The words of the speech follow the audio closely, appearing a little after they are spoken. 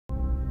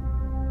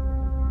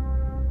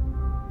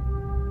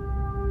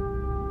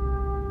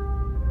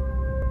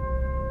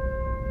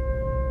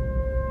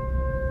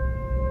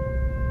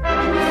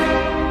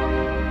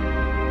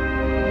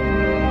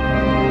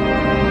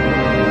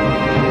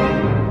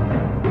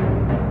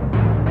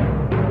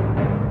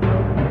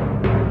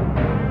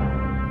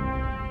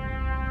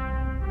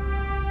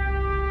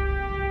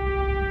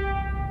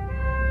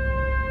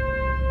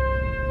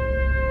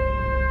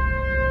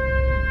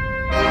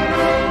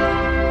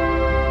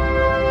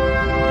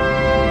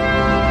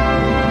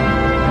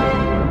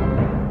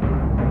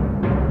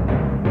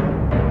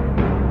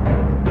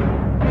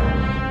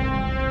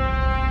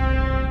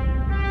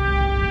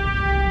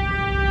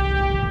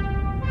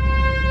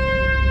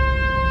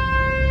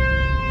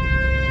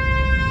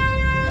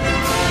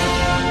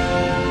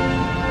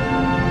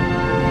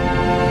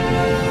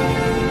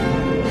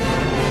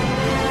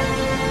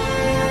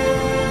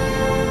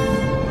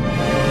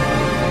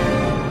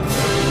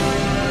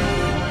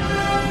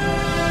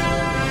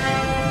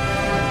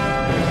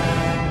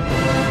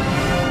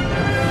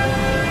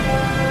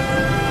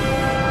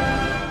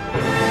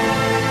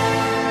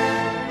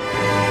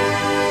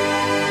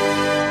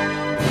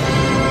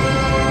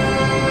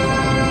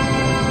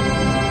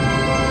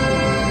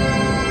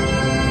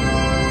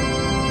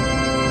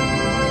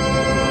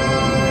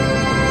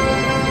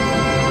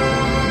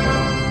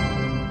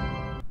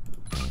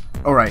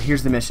Alright,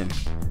 here's the mission.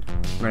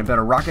 We're gonna build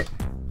a rocket.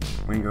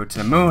 We're gonna go to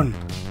the moon.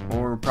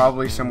 Or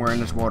probably somewhere in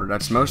this water.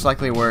 That's most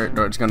likely where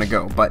it's gonna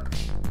go. But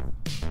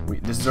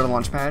this is our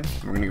launch pad.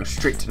 We're gonna go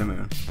straight to the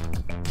moon.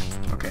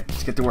 Okay,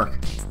 let's get to work.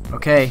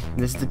 Okay,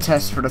 this is the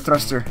test for the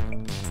thruster.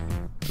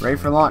 Ready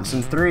for launch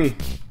in 3,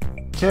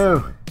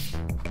 2,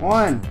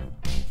 1.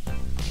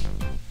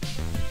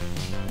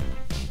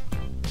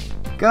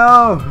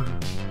 Go!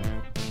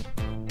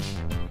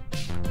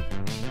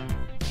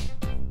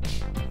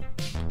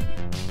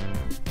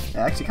 It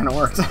actually kind of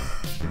worked.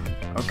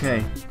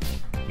 Okay,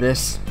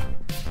 this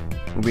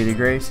will be the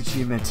greatest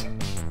achievement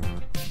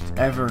to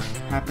ever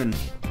happen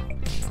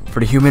for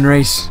the human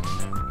race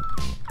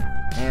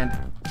and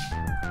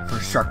for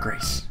shark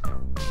race.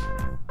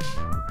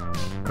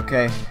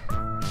 Okay,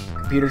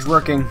 computer's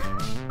working.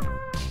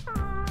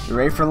 You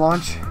ready for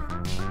launch?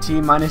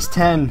 T minus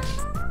 10,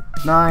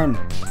 9,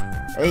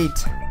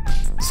 8,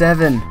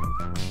 7,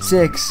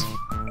 6,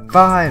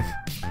 5,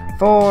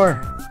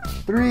 4,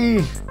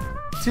 3,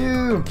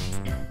 2,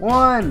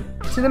 1,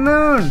 to the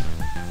moon!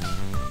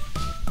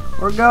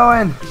 We're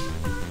going!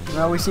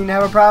 No, we seem to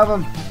have a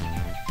problem.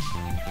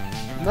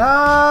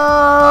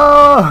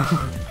 No!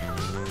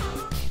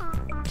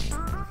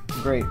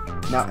 Great.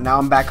 Now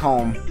I'm back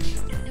home.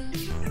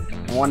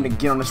 I wanted to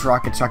get on this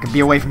rocket so I could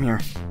be away from here.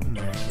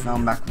 Now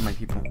I'm back with my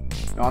people.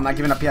 No, I'm not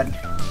giving up yet.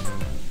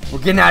 We're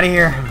getting out of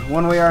here,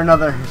 one way or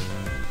another.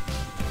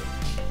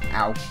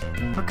 Ow.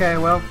 Okay,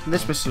 well,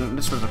 this was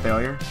a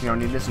failure. We don't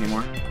need this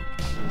anymore.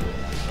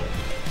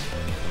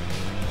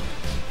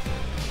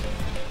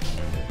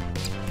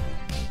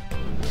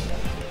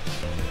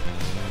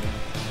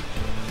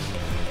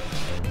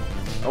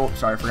 Oh,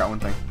 sorry, I forgot one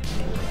thing.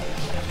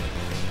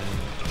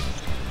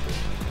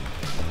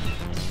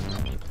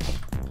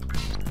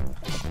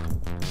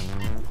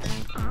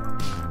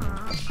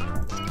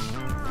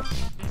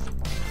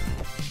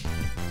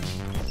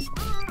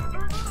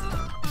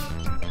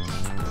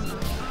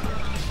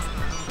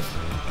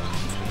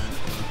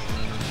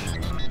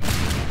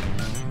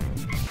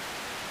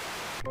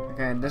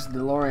 Okay, this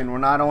DeLorean will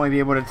not only be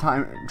able to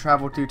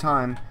travel through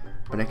time,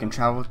 but it can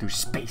travel through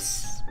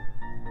space.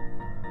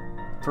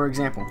 For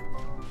example,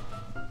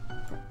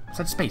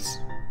 set space.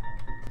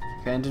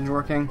 Okay, engine's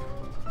working.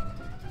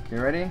 Okay,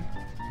 ready?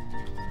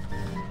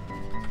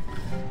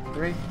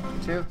 3,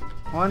 2,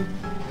 1.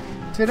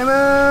 To the moon!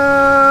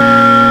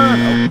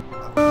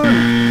 Oh.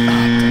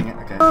 Dang it,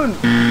 okay. Moon!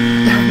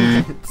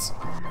 Dang it.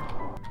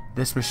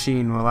 This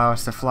machine will allow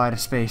us to fly to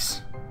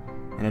space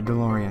in a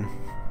DeLorean.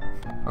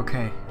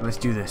 Okay, let's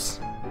do this.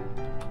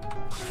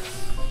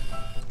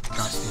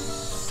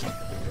 Godspeed.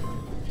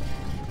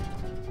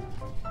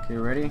 Okay,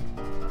 ready?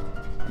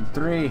 In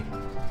 3,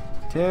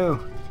 2,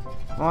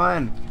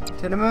 1,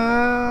 to the moon!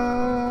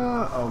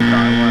 Oh god,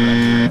 why did I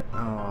do that?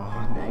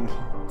 Oh, dang it.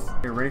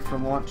 Okay, ready for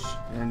launch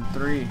in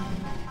 3,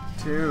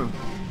 2,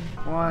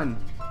 1,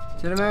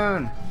 to the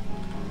moon!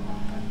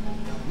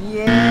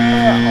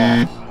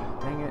 Yeah! Oh,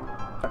 dang it.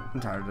 I'm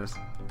tired of this.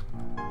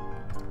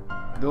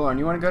 Dylan,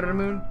 you wanna go to the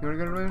moon? You wanna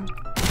go to the moon?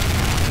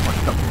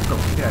 Go, go,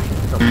 get out of here,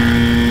 go.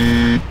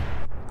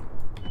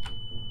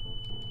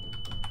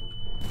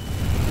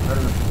 Go to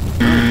the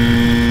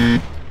moon.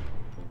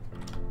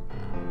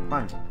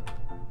 Fine.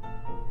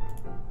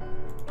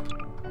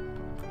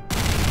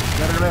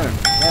 Go to the moon.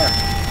 There.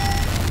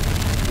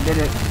 We did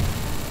it.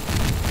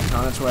 It's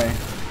on its way.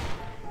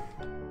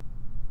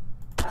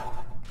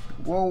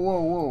 Whoa,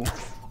 whoa, whoa.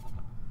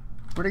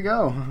 Where'd it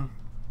go?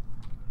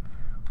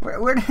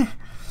 Where'd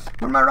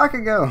my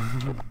rocket go?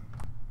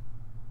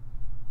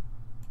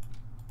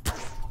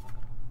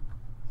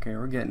 Okay,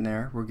 we're getting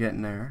there. We're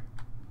getting there.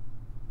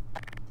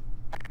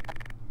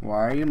 Why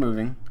are you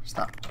moving?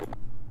 Stop.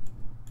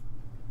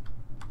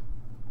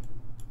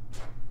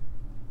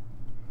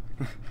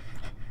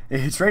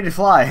 It's ready to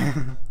fly.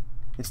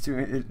 It's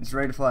ready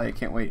to fly. It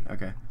can't wait.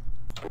 Okay.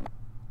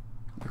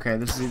 Okay,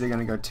 this is either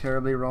gonna go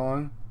terribly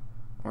wrong,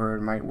 or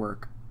it might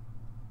work.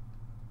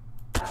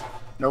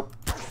 Nope.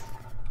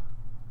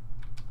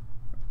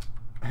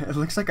 It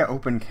looks like an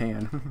open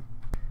can.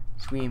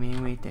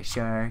 Swimming with the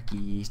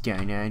sharkies,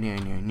 na na na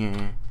na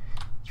na.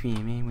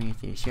 Swimming with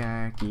the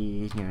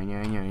sharkies, na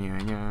na na na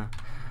na.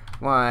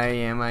 Why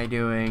am I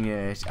doing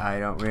this? I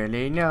don't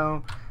really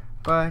know,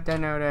 but I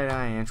know that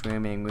I am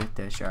swimming with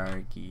the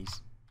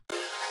sharkies.